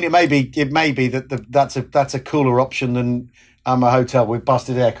 Though I mean, it may be that that's a cooler option than a hotel with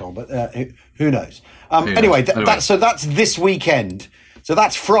busted aircon. But who knows? Anyway, that's this weekend. So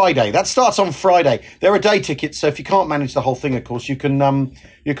that's Friday. That starts on Friday. There are day tickets, so if you can't manage the whole thing, of course, you can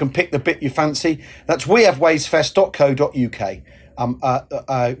pick the bit you fancy. That's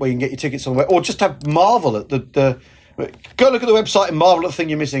wehavewaysfest.co.uk, where you can get your tickets on the way, or just have marvel at the go look at the website and marvel at the thing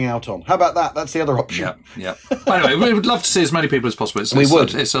you're missing out on. How about that? That's the other option. Yeah. Anyway, we would love to see as many people as possible. It's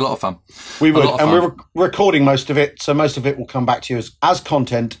a lot of fun. We would, and we're recording most of it, so most of it will come back to you as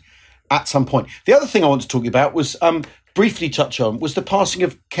content at some point. The other thing I want to talk about was briefly touch on was the passing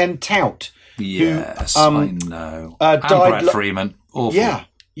of Ken Tout. Yes, I know. And Brad Freeman. Awful.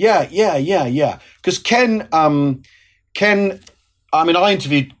 Yeah. Because Ken, I mean, I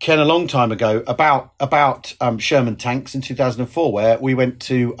interviewed Ken a long time ago about Sherman tanks in 2004, where we went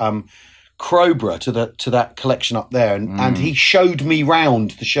to Crowborough to that collection up there, and he showed me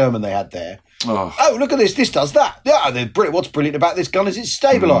round the Sherman they had there. Oh, look at this! This does that. Yeah, what's brilliant about this gun is it's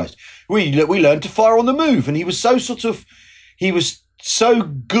stabilised. We learned to fire on the move, and he was so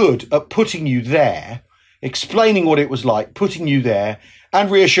good at putting you there, explaining what it was like, putting you there, and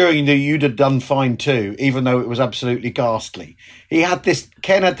reassuring you that you'd have done fine too, even though it was absolutely ghastly.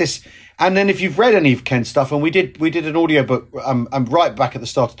 Ken had this, and then if you've read any of Ken's stuff, and we did an audiobook right back at the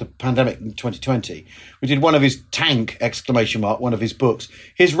start of the pandemic in 2020. We did one of his tank ! One of his books.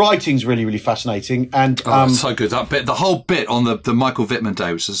 His writing's really, really fascinating, and it's so good. That bit, the whole bit on the Michael Wittmann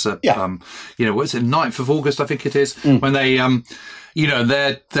Day, which is what is it, 9th of August, I think it is, when they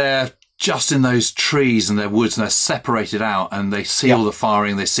they're just in those trees and their woods, and they're separated out, and they see all the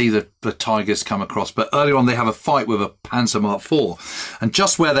firing, they see the Tigers come across. But earlier on, they have a fight with a Panzer Mark IV, and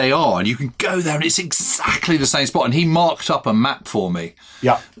just where they are, and you can go there, and it's exactly the same spot. And he marked up a map for me.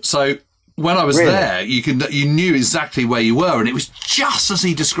 Yeah. So when I was there, you knew exactly where you were, and it was just as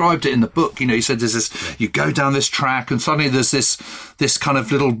he described it in the book. You know, he said there's this, you go down this track, and suddenly there's this kind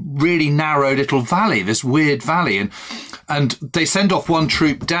of little, really narrow little valley, this weird valley, and they send off one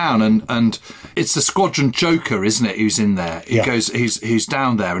troop down, and it's the Squadron Joker, isn't it? Who's in there? He goes, who's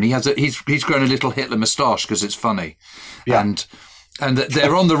down there, and he's grown a little Hitler moustache because it's funny, and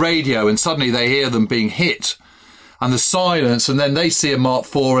they're on the radio, and suddenly they hear them being hit. And the silence, and then they see a Mark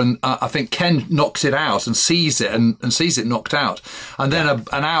IV, and I think Ken knocks it out and sees it, and sees it knocked out. And then an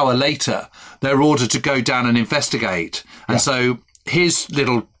hour later, they're ordered to go down and investigate. And so his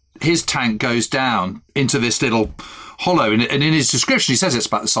tank goes down into this little hollow, and in his description, he says it's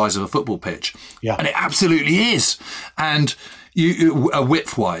about the size of a football pitch. Yeah. And it absolutely is. And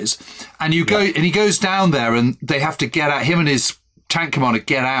width-wise. And you go, and he goes down there, and they have to get out, him and his tank commander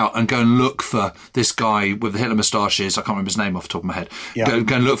get out and go and look for this guy with the Hitler moustaches. I can't remember his name off the top of my head. Yeah.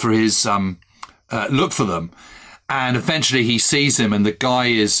 Go and look for his, look for them. And eventually he sees him, and the guy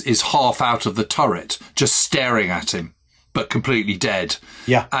is half out of the turret, just staring at him, but completely dead.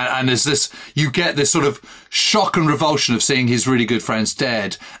 Yeah. And there's this, you get this sort of shock and revulsion of seeing his really good friends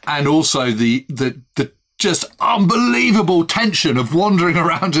dead, and also the just unbelievable tension of wandering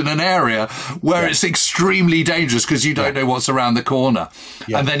around in an area where it's extremely dangerous because you don't know what's around the corner.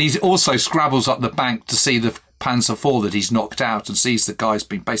 Yeah. And then he also scrabbles up the bank to see the Panzer IV that he's knocked out, and sees the guy's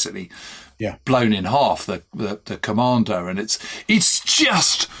been basically blown in half, the commander. And it's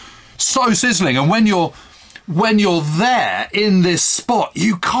just so sizzling. And when you're there in this spot,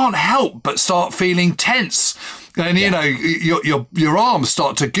 you can't help but start feeling tense. And, you know, your arms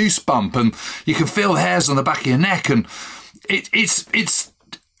start to goosebump, and you can feel hairs on the back of your neck. And it's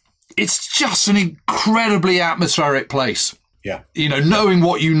just an incredibly atmospheric place. Yeah. You know, knowing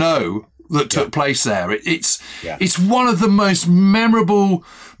what you know that took place there. It's one of the most memorable,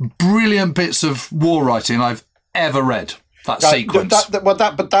 brilliant bits of war writing I've ever read. That sequence.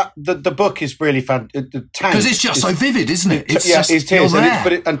 The book is really fantastic. Because it's just so vivid, isn't it? It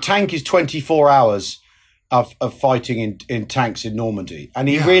is. And Tank is 24 hours of fighting in tanks in Normandy, and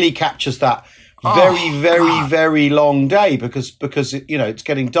he really captures that very long day because you know, it's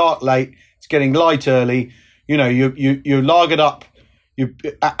getting dark late, it's getting light early. You know, you're lagered up,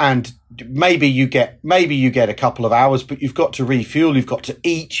 and maybe you get a couple of hours, but you've got to refuel, you've got to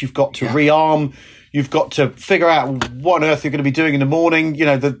eat, you've got to rearm, you've got to figure out what on earth you're going to be doing in the morning. You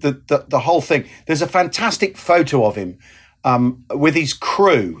know, the whole thing. There's a fantastic photo of him with his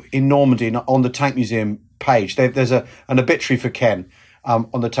crew in Normandy on the Tank Museum page. There's an obituary for Ken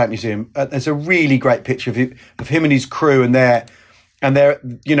on the Tank Museum. There's a really great picture of him and his crew, and they're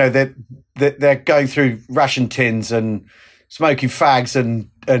going through ration tins and smoking fags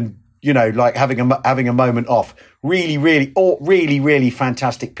and you know, like having a moment off. Really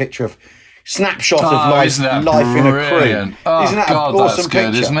fantastic picture of snapshot of life in a crew. Oh, isn't that God, an awesome that's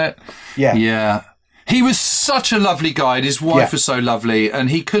good, picture? Isn't it? Yeah. Yeah. He was such a lovely guy, and his wife was so lovely, and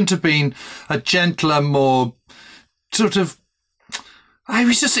he couldn't have been a gentler, more sort of. It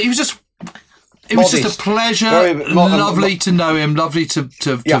was just a pleasure. Lovely to know him. Lovely to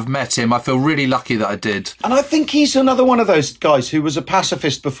have met him. I feel really lucky that I did. And I think he's another one of those guys who was a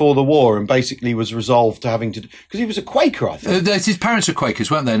pacifist before the war, and basically was resolved to having to, because he was a Quaker, I think. His parents were Quakers,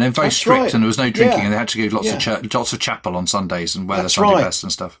 weren't they? And they're very strict, and there was no drinking, and they had to go lots of chapel on Sundays and wear their Sunday best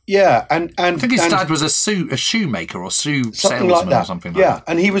and stuff. Yeah, and I think his dad was a shoemaker or salesman or something like that.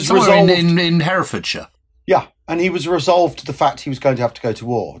 And he was resolved in Herefordshire. Yeah, and he was resolved to the fact he was going to have to go to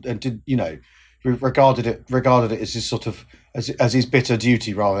war, and did, you know, regarded it as his sort of as his bitter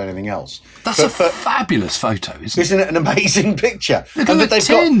duty rather than anything else. That's a fabulous photo, isn't it? An amazing picture. Look at the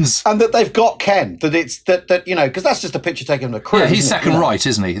tins. And that they've got Ken. That you know, because that's just a picture taken of the crew. Yeah, he's second right,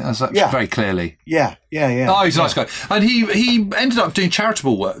 isn't he? That's very clearly. Yeah. Oh, he's a nice guy, and he ended up doing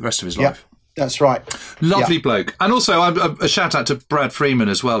charitable work the rest of his life. That's right. Lovely bloke. And also a shout out to Brad Freeman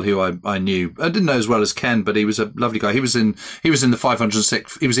as well, who I knew. I didn't know as well as Ken, but he was a lovely guy. He was in the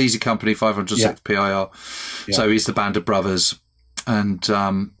 506th. He was Easy Company 506th PIR. Yeah. So he's the Band of Brothers. And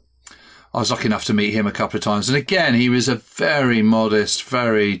I was lucky enough to meet him a couple of times. And again, he was a very modest,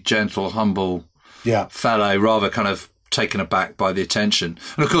 very gentle, humble fellow, rather kind of taken aback by the attention.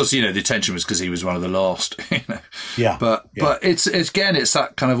 And of course, you know, the attention was because he was one of the last. You know? Yeah. But it's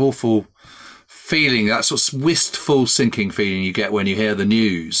that kind of awful feeling, that sort of wistful, sinking feeling you get when you hear the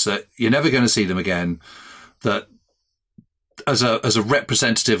news that you're never going to see them again, that as a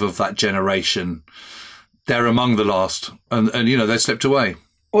representative of that generation, they're among the last, and you know, they slipped away.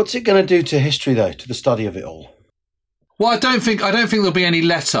 What's it going to do to history, though, to the study of it all? Well, I don't think there'll be any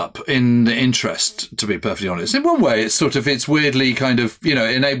let up in the interest, to be perfectly honest. In one way, it's weirdly kind of, it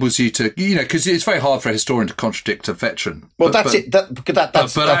enables you to, because it's very hard for a historian to contradict a veteran. Well, but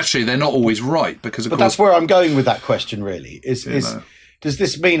actually, they're not always right because, of course, that's where I'm going with that question. Really, does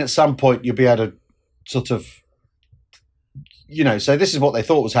this mean at some point you'll be able to sort of, say this is what they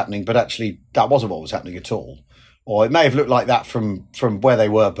thought was happening, but actually that wasn't what was happening at all, or it may have looked like that from where they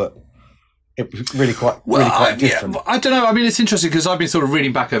were, but it was really quite different. I don't know. I mean, it's interesting because I've been sort of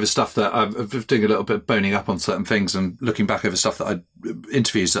reading back over stuff that I'm doing a little bit of boning up on certain things and looking back over stuff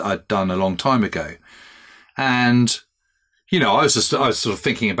interviews that I'd done a long time ago. And, I was sort of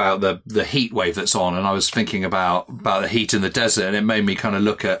thinking about the heat wave that's on, and I was thinking about the heat in the desert, and it made me kind of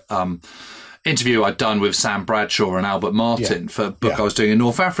look at, interview I'd done with Sam Bradshaw and Albert Martin for a book I was doing in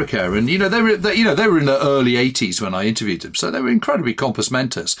North Africa, and they were in the early 80s when I interviewed them, so they were incredibly compos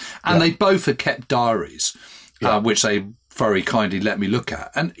mentis, and they both had kept diaries, which they very kindly let me look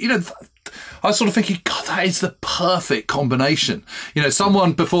at, and I was sort of thinking, God, that is the perfect combination.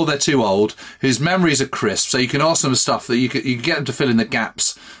 Someone before they're too old, whose memories are crisp, so you can ask them stuff that you can get them to fill in the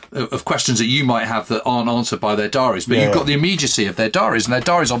gaps of questions that you might have that aren't answered by their diaries, but you've got the immediacy of their diaries, and their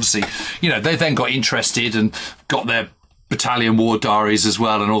diaries obviously, they then got interested and got their battalion war diaries as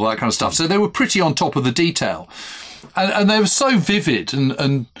well and all that kind of stuff. So they were pretty on top of the detail, and they were so vivid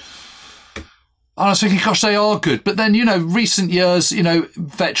and I was thinking, gosh, they are good. But then, recent years,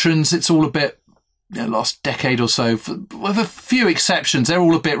 veterans, it's all a bit, last decade or so, with a few exceptions, they're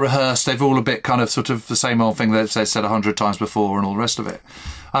all a bit rehearsed. They're all a bit kind of sort of the same old thing that they've said 100 times before and all the rest of it.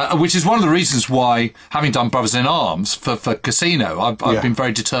 Which is one of the reasons why, having done Brothers in Arms for Casino, I've been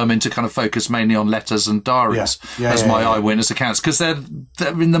very determined to kind of focus mainly on letters and diaries as my eyewitness accounts, because they're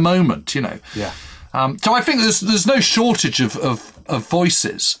in the moment, Yeah. So I think there's no shortage of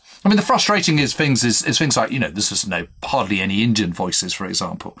voices. I mean, the frustrating things is things like, there's just hardly any Indian voices, for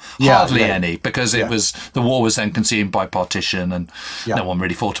example. Hardly any, because the war was then consumed by partition, and no one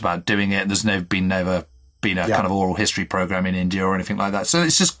really thought about doing it. There's never been a kind of oral history program in India or anything like that. So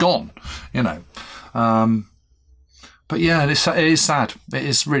it's just gone, But yeah, it is sad. It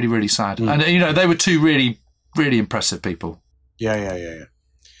is really, really sad. And, they were two really, really impressive people. Yeah.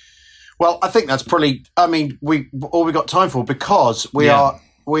 Well, I think that's probably, we got time for, because we've got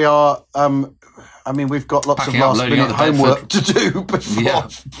lots of last minute homework to do before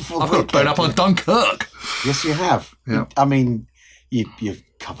I've got to bone up on Dunkirk. Yes, you have. Yeah. You've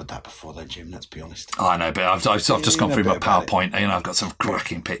covered that before, though, Jim. Let's be honest. I know, but I've just gone through my PowerPoint. I've got some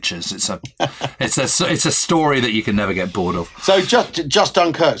cracking pictures. It's a story that you can never get bored of. So just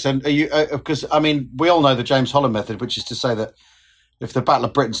Dunkirk. And are you? Because we all know the James Holland method, which is to say that if the Battle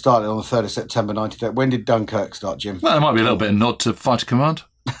of Britain started on the 3rd of September 1938, when did Dunkirk start, Jim? Well, there might be a little bit of nod to Fighter Command.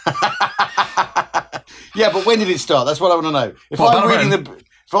 Yeah, but when did it start? That's what I want to know.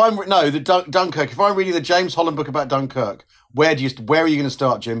 Dunkirk. If I'm reading the James Holland book about Dunkirk, where are you going to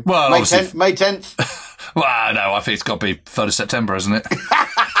start, Jim? Well, May 10th? Well, no, I think it's got to be 3rd of September, isn't it?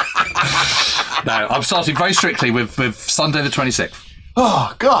 No, I'm starting very strictly with Sunday the 26th.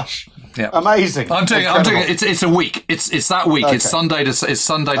 Oh gosh. Yeah. Amazing. I'm doing it. It's a week. It's that week. Okay. It's Sunday to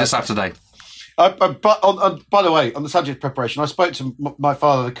Saturday. But by the way, on the subject of preparation, I spoke to my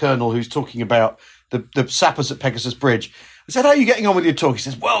father, the Colonel, who's talking about the sappers at Pegasus Bridge. I said, "How are you getting on with your talk?" He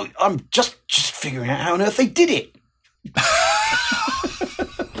says, "Well, I'm just figuring out how on earth they did it."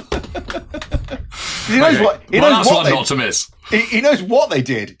 He knows what. That's what not to miss. He knows what they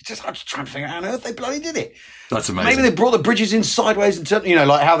did. I'm just trying to figure out how on earth they bloody did it. That's amazing. Maybe they brought the bridges in sideways and turned,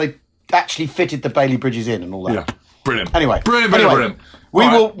 like how they actually fitted the Bailey bridges in and all that. Yeah, brilliant. Anyway, brilliant.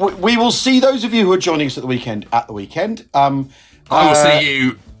 We will see those of you who are joining us at the weekend. I will see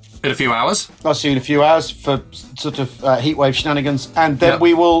you in a few hours. I'll see you in a few hours for sort of heatwave shenanigans, and then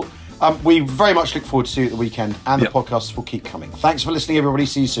we will. We very much look forward to see you at the weekend, and the podcasts will keep coming. Thanks for listening, everybody.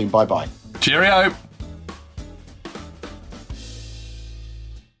 See you soon. Bye bye. Cheerio.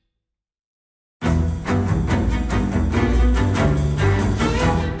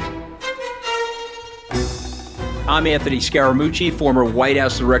 I'm Anthony Scaramucci, former White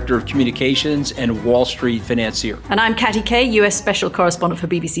House Director of Communications and Wall Street financier. And I'm Katty Kay, US Special Correspondent for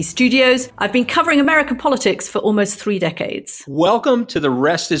BBC Studios. I've been covering American politics for almost 3 decades. Welcome to The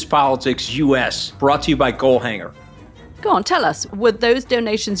Rest is Politics US, brought to you by Goalhanger. Go on, tell us, were those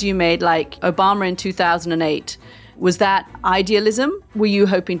donations you made, like Obama in 2008, was that idealism? Were you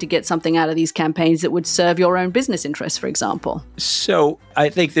hoping to get something out of these campaigns that would serve your own business interests, for example? So I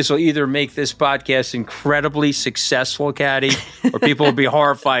think this will either make this podcast incredibly successful, Katty, or people will be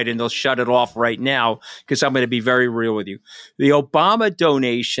horrified and they'll shut it off right now, because I'm going to be very real with you. The Obama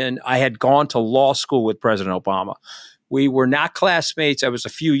donation, I had gone to law school with President Obama. We were not classmates. I was a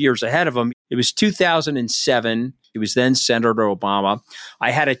few years ahead of him. It was 2007. He was then Senator Obama.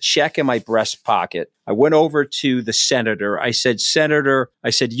 I had a check in my breast pocket. I went over to the senator. I said, Senator,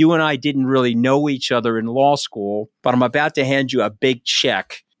 you and I didn't really know each other in law school, but I'm about to hand you a big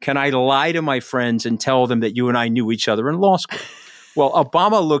check. Can I lie to my friends and tell them that you and I knew each other in law school? Well,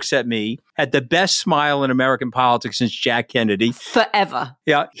 Obama looks at me, had the best smile in American politics since Jack Kennedy. Forever.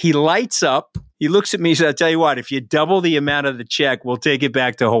 Yeah. He lights up. He looks at me and says, I'll tell you what, if you double the amount of the check, we'll take it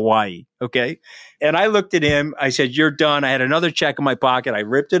back to Hawaii. Okay. And I looked at him. I said, you're done. I had another check in my pocket. I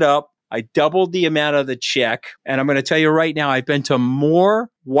ripped it up. I doubled the amount of the check. And I'm going to tell you right now, I've been to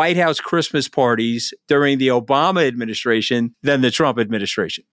more White House Christmas parties during the Obama administration than the Trump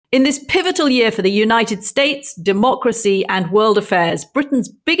administration. In this pivotal year for the United States, democracy, and world affairs, Britain's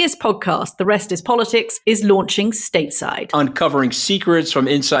biggest podcast, The Rest is Politics, is launching stateside. Uncovering secrets from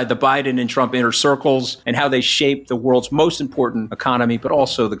inside the Biden and Trump inner circles and how they shape the world's most important economy, but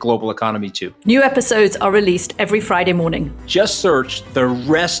also the global economy too. New episodes are released every Friday morning. Just search The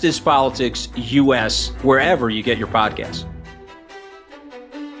Rest is Politics US wherever you get your podcasts.